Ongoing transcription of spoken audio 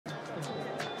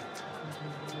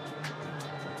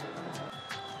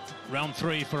Round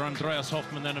 3 for Andreas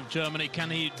Hofmann then of Germany. Can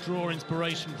he draw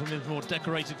inspiration from his more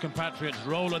decorated compatriots?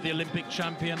 Roller, the Olympic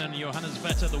champion, and Johannes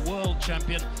Vetter, the world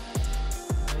champion.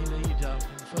 They lead in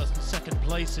first and second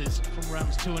places from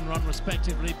rounds 2 and run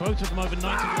respectively. Both of them over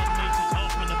 91 metres.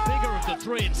 Hofmann, the bigger of the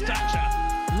three in stature,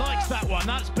 likes that one.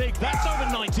 That's big. That's over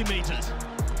 90 metres.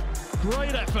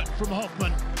 Great effort from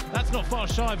Hofmann. That's not far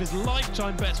shy of his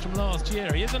lifetime best from last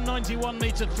year. He is a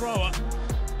 91-metre thrower.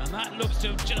 And that looks to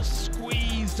have just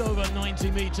squeezed over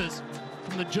 90 metres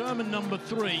from the German number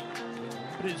 3.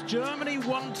 But it's Germany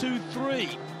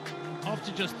 1-2-3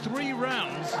 after just 3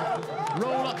 rounds.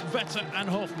 Roller, Vetter and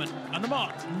Hofmann. And the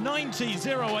mark,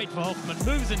 90.08 for Hofmann,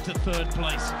 moves into 3rd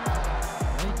place.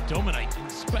 They dominate in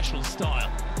special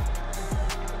style.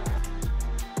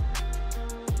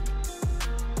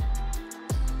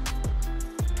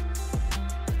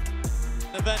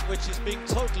 Event which is being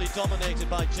totally dominated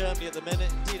by Germany at the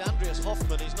minute. Indeed, Andreas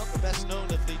Hofmann, he's not the best known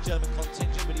of the German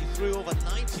contingent, but he threw over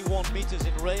 91 metres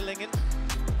in Reylingen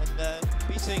and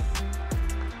beating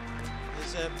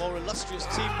his more illustrious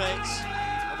teammates.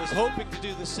 I was hoping to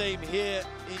do the same here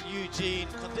in Eugene.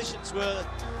 Conditions were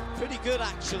pretty good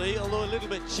actually, although a little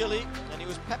bit chilly, and he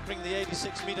was peppering the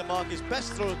 86-metre mark. His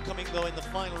best throw coming though in the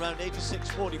final round,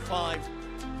 86.45.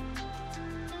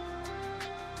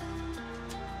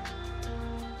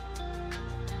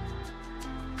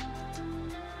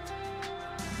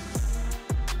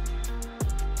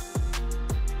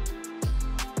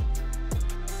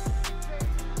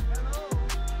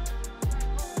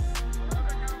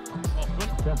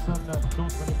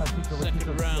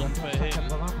 Second round for him.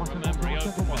 Remember, he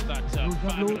opened with that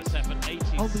fabulous effort,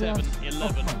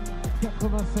 87.11. That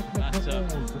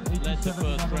led the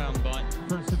first round by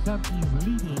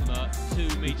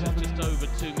 2 metres, just over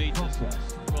 2 metres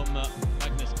from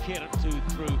Magnus Kirt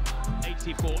through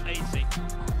 84.80.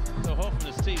 So Hofmann,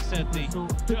 as Steve said, the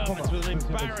Germans with an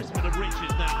embarrassment of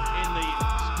riches now in the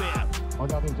spear.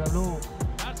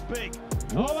 That's big.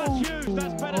 Oh, that's huge,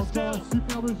 that's better still.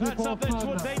 That's up there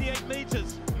towards 88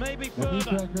 metres, maybe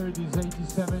further.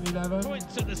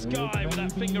 Points at the sky with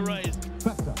that finger raised.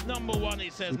 Number 1, he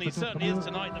says, and he certainly is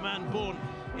tonight, the man born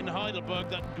in Heidelberg,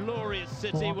 that glorious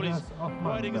city. Well, he's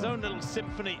writing his own little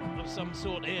symphony of some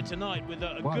sort here tonight with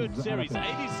a good series.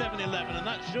 87.11, and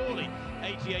that's surely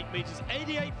 88 metres.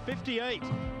 88.58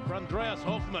 for Andreas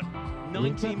Hofmann.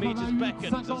 90 metres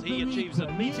beckons as he achieves a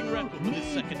meeting record with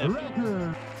his second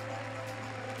effort.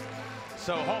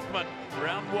 So Hofmann,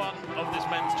 round 1 of this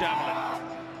men's javelin.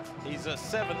 He's a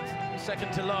 7th,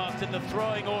 second to last in the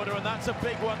throwing order, and that's a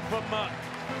big one from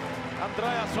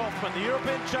Andreas Hofmann, the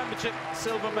European Championship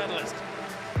silver medalist.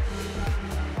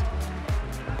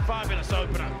 Fabulous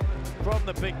opener from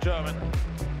the big German.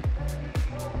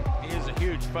 He is a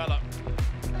huge fella.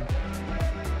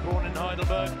 Born in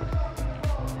Heidelberg.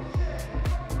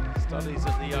 Studies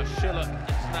at the Schiller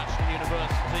International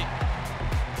University.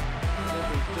 What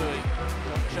he's doing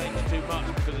don't change too much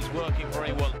because it's working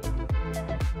very well.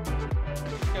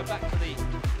 Go back to the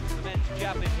men's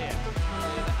javelin here.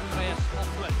 Andreas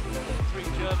Hofmann, 3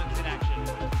 Germans in action.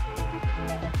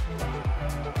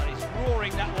 And he's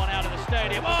roaring that one out of the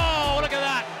stadium. Oh, look at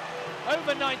that!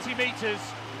 Over 90 metres.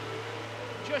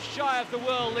 Just shy of the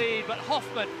world lead, but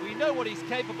Hofmann, we know what he's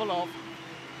capable of.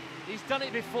 He's done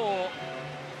it before,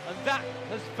 and that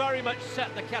has very much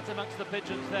set the cat amongst the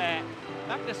pigeons there.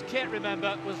 Magnus Kirt,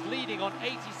 remember, was leading on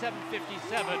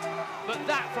 87.57, but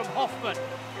that from Hofmann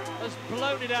has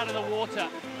blown it out of the water,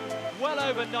 well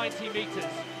over 90 metres.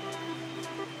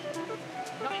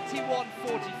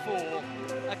 91.44,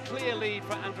 a clear lead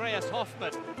for Andreas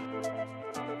Hofmann.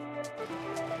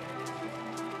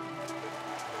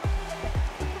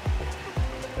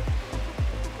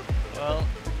 Well,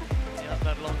 he hasn't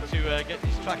had long to get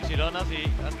his traction on, has he?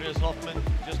 Andreas Hofmann,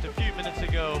 just a few minutes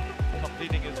ago,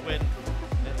 completing his win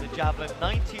in the javelin,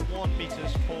 91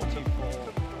 metres 44.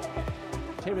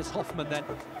 Here is Hofmann then.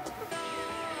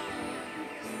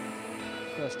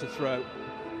 First to throw.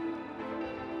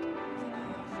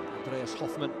 Andreas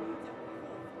Hofmann.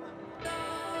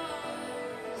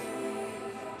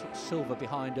 Took silver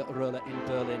behind Roller in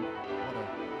Berlin. What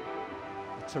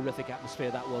a terrific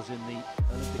atmosphere that was in the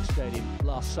Olympic Stadium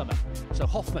last summer. So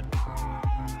Hofmann,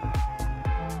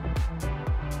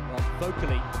 well,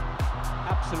 vocally,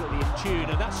 absolutely in tune,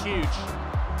 and that's huge.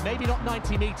 Maybe not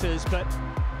 90 metres, but,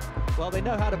 well, they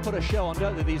know how to put a show on,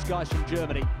 don't they, these guys from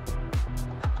Germany?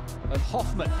 And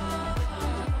Hofmann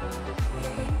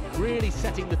really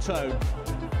setting the tone.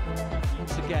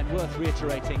 Once again, worth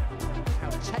reiterating how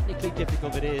technically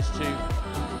difficult it is to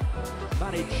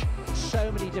manage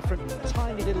so many different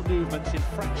tiny little movements in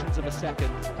fractions of a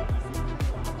second.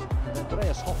 And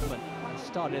Andreas Hofmann has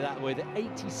started that with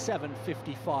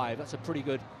 87.55. That's a pretty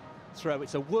good throw.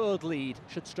 It's a world lead.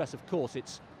 Should stress, of course,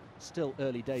 it's still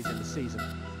early days in the season.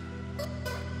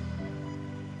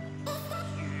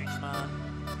 Huge man.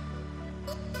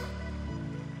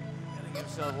 Getting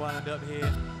himself wound up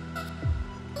here.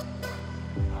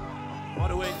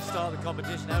 What a way to start the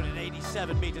competition, out at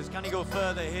 87 metres. Can he go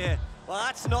further here? Well,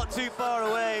 that's not too far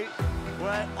away.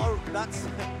 Oh, that's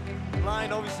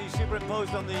line obviously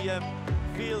superimposed on the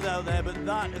field out there, but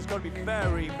that has got to be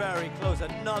very, very close.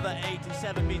 Another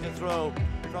 87-metre throw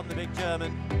from the big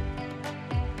German.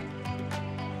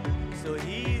 So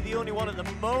he, the only one at the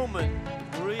moment,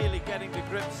 really getting the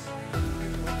grips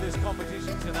with this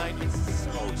competition tonight. It's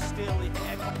so still, the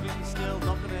air completely still,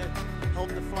 not going to help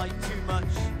the flight too much.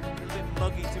 A little bit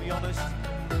muggy, to be honest.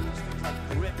 Just things like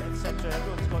grip, etc.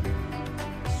 Everyone's got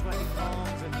sweating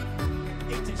palms. And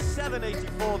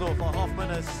 87.84 though for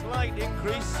Hofmann, a slight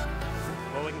increase.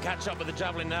 Well, we can catch up with the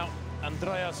javelin now.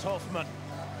 Andreas Hofmann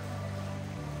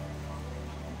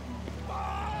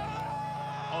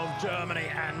of Germany,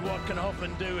 and what can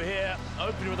Hofmann do here?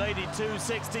 Opening with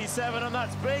 82.67, and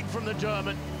that's big from the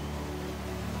German.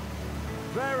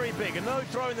 Very big, and no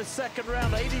throw in the second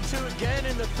round. 82 again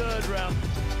in the third round.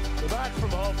 So that from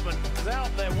Hofmann is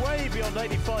out there way beyond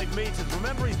 85 metres.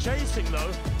 Remember, he's chasing,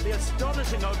 though, the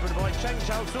astonishing opener by Cheng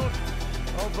Chaosun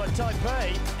of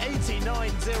Taipei,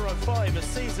 89.05, a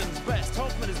season's best.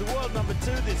 Hofmann is the world number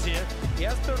 2 this year. He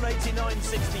has done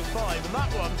 89.65, and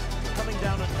that one coming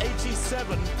down at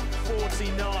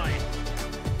 87.49.